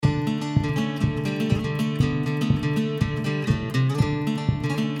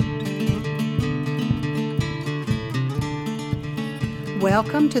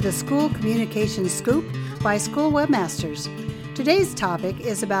Welcome to the School Communication Scoop by School Webmasters. Today's topic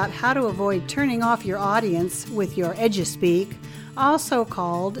is about how to avoid turning off your audience with your EduSpeak, also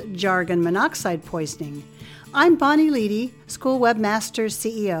called jargon monoxide poisoning. I'm Bonnie Leedy, School Webmasters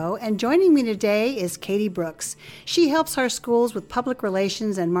CEO, and joining me today is Katie Brooks. She helps our schools with public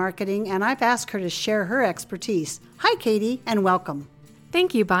relations and marketing, and I've asked her to share her expertise. Hi, Katie, and welcome.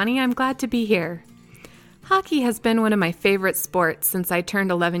 Thank you, Bonnie. I'm glad to be here. Hockey has been one of my favorite sports since I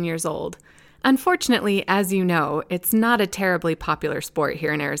turned 11 years old. Unfortunately, as you know, it's not a terribly popular sport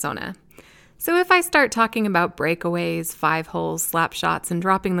here in Arizona. So if I start talking about breakaways, 5-holes, slap shots, and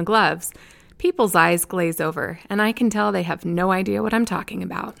dropping the gloves, people's eyes glaze over, and I can tell they have no idea what I'm talking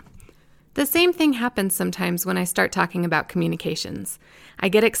about. The same thing happens sometimes when I start talking about communications. I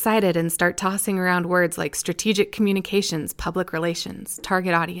get excited and start tossing around words like strategic communications, public relations,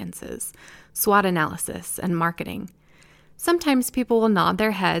 target audiences, SWOT analysis, and marketing. Sometimes people will nod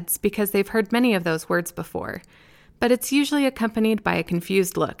their heads because they've heard many of those words before, but it's usually accompanied by a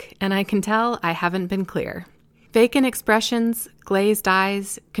confused look, and I can tell I haven't been clear. Vacant expressions, glazed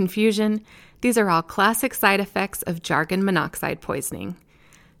eyes, confusion, these are all classic side effects of jargon monoxide poisoning.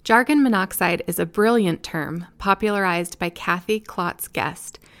 Jargon monoxide is a brilliant term popularized by Kathy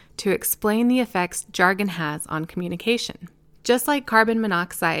Klotz-Guest to explain the effects jargon has on communication. Just like carbon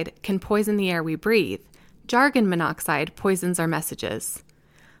monoxide can poison the air we breathe, jargon monoxide poisons our messages.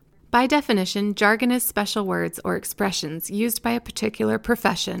 By definition, jargon is special words or expressions used by a particular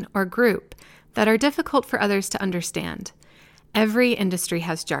profession or group that are difficult for others to understand. Every industry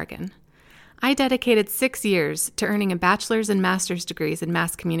has jargon. I dedicated 6 years to earning a bachelor's and master's degrees in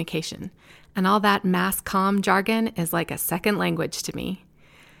mass communication, and all that mass comm jargon is like a second language to me.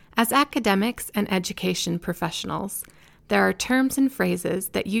 As academics and education professionals, there are terms and phrases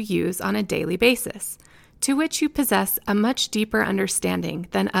that you use on a daily basis, to which you possess a much deeper understanding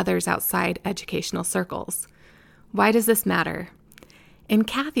than others outside educational circles. Why does this matter? In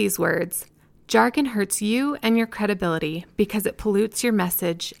Kathy's words, jargon hurts you and your credibility because it pollutes your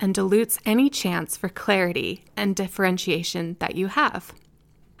message and dilutes any chance for clarity and differentiation that you have.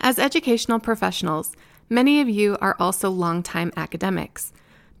 As educational professionals, many of you are also longtime academics.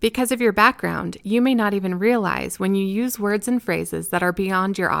 Because of your background, you may not even realize when you use words and phrases that are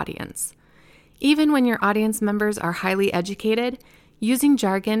beyond your audience. Even when your audience members are highly educated, using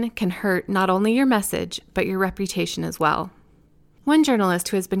jargon can hurt not only your message, but your reputation as well. One journalist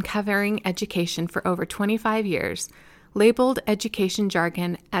who has been covering education for over 25 years labeled education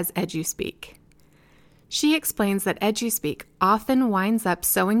jargon as EduSpeak. She explains that EduSpeak often winds up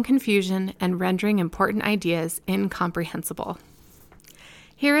sowing confusion and rendering important ideas incomprehensible.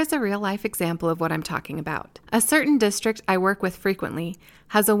 Here is a real-life example of what I'm talking about. A certain district I work with frequently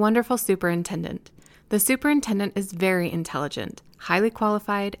has a wonderful superintendent. The superintendent is very intelligent, highly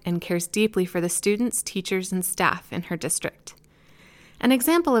qualified, and cares deeply for the students, teachers, and staff in her district. An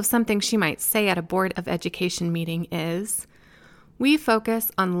example of something she might say at a Board of Education meeting is, "We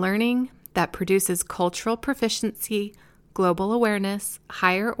focus on learning that produces cultural proficiency, global awareness,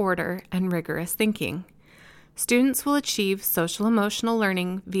 higher order, and rigorous thinking. Students will achieve social-emotional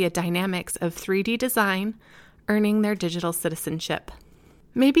learning via dynamics of 3D design, earning their digital citizenship."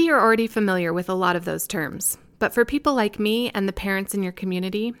 Maybe you're already familiar with a lot of those terms, but for people like me and the parents in your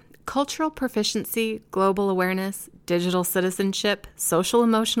community, cultural proficiency, global awareness, digital citizenship,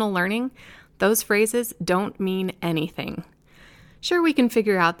 social-emotional learning, those phrases don't mean anything. Sure, we can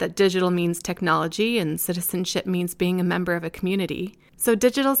figure out that digital means technology and citizenship means being a member of a community. So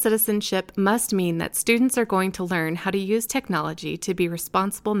digital citizenship must mean that students are going to learn how to use technology to be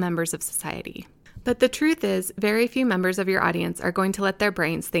responsible members of society. But the truth is, very few members of your audience are going to let their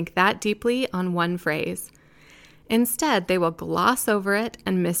brains think that deeply on one phrase. Instead, they will gloss over it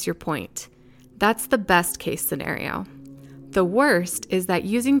and miss your point. That's the best case scenario. The worst is that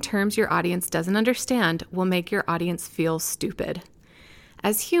using terms your audience doesn't understand will make your audience feel stupid.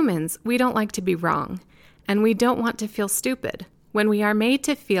 As humans, we don't like to be wrong, and we don't want to feel stupid. When we are made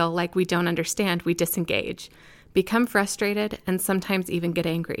to feel like we don't understand, we disengage, become frustrated, and sometimes even get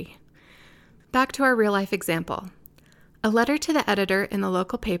angry. Back to our real-life example. A letter to the editor in the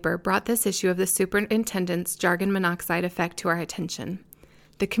local paper brought this issue of the superintendent's jargon monoxide effect to our attention.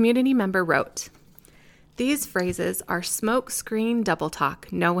 The community member wrote, "These phrases are smoke screen double talk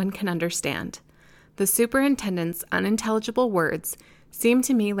no one can understand. The superintendent's unintelligible words seem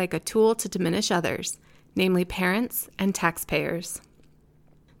to me like a tool to diminish others, namely parents and taxpayers."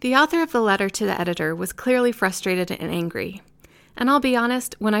 The author of the letter to the editor was clearly frustrated and angry. And I'll be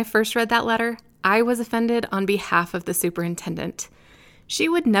honest, when I first read that letter, I was offended on behalf of the superintendent. She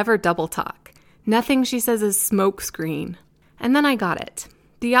would never double talk. Nothing she says is smoke screen. And then I got it.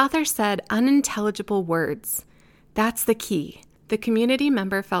 The author said unintelligible words. That's the key. The community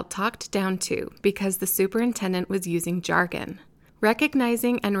member felt talked down to because the superintendent was using jargon.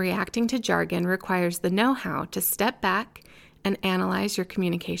 Recognizing and reacting to jargon requires the know-how to step back and analyze your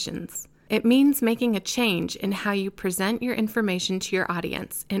communications. It means making a change in how you present your information to your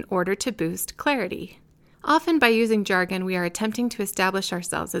audience in order to boost clarity. Often by using jargon, we are attempting to establish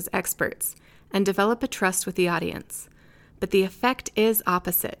ourselves as experts and develop a trust with the audience. But the effect is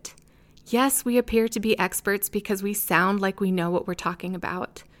opposite. Yes, we appear to be experts because we sound like we know what we're talking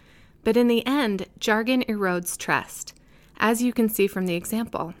about. But in the end, jargon erodes trust, as you can see from the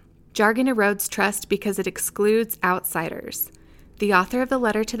example. Jargon erodes trust because it excludes outsiders. The author of the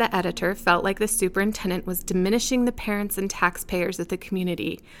letter to the editor felt like the superintendent was diminishing the parents and taxpayers of the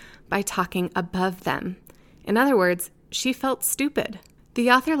community by talking above them. In other words, she felt stupid.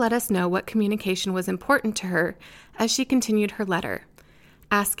 The author let us know what communication was important to her as she continued her letter,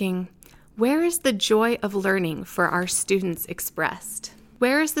 asking, "Where is the joy of learning for our students expressed?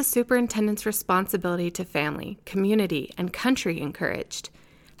 Where is the superintendent's responsibility to family, community, and country encouraged?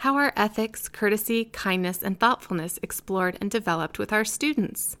 How are ethics, courtesy, kindness, and thoughtfulness explored and developed with our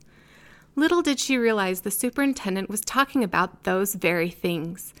students?" Little did she realize the superintendent was talking about those very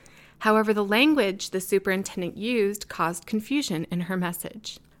things. However, the language the superintendent used caused confusion in her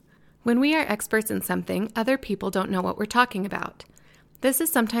message. When we are experts in something, other people don't know what we're talking about. This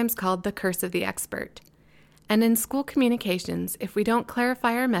is sometimes called the curse of the expert. And in school communications, if we don't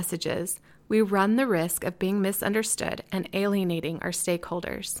clarify our messages, we run the risk of being misunderstood and alienating our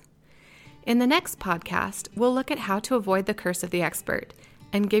stakeholders. In the next podcast, we'll look at how to avoid the curse of the expert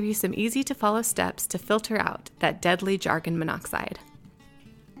and give you some easy-to-follow steps to filter out that deadly jargon monoxide.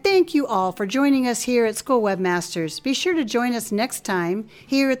 Thank you all for joining us here at School Webmasters. Be sure to join us next time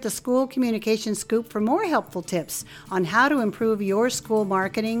here at the School Communication Scoop for more helpful tips on how to improve your school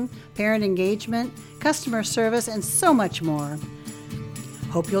marketing, parent engagement, customer service, and so much more.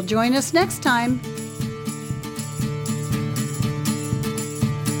 Hope you'll join us next time.